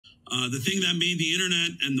The thing that made the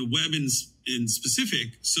internet and the web in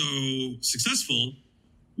specific so successful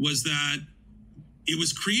was that it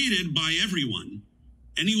was created by everyone.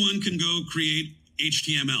 Anyone can go create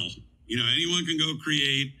HTML. You know, anyone can go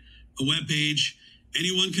create a web page.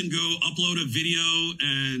 Anyone can go upload a video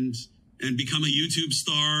and become a YouTube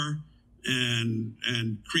star and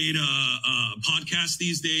create a podcast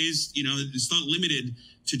these days. You know, it's not limited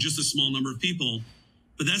to just a small number of people.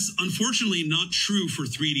 But that's unfortunately not true for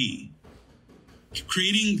 3D.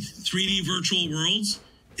 Creating 3D virtual worlds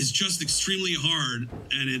is just extremely hard,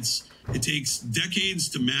 and it takes decades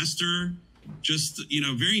to master just, you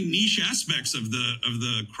know, very niche aspects of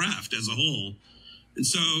the craft as a whole. And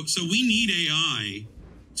so we need AI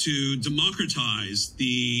to democratize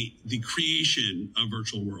the creation of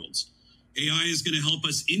virtual worlds. AI is going to help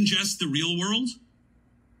us ingest the real world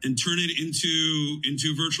and turn it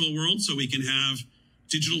into virtual worlds so we can have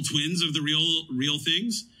digital twins of the real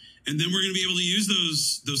things. And then we're going to be able to use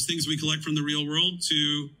those things we collect from the real world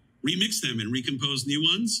to remix them and recompose new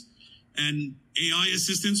ones. And AI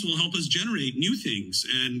assistants will help us generate new things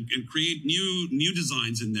and create new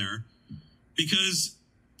designs in there. Because,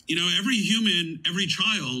 you know, every human, every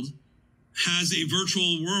child has a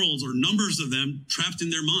virtual world or numbers of them trapped in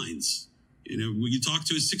their minds. You know, when you talk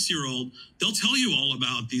to a 6-year-old, they'll tell you all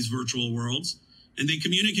about these virtual worlds, and they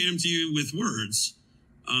communicate them to you with words,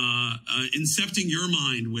 incepting your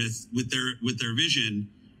mind with their vision.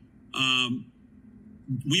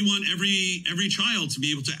 We want every child to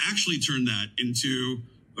be able to actually turn that into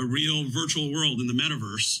a real virtual world in the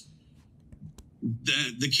metaverse.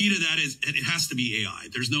 The key to that is it has to be AI.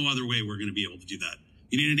 There's no other way we're going to be able to do that.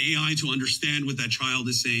 You need an AI to understand what that child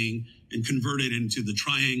is saying and convert it into the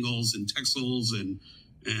triangles and texels and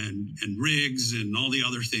rigs and all the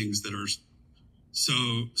other things that are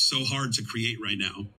so hard to create right now.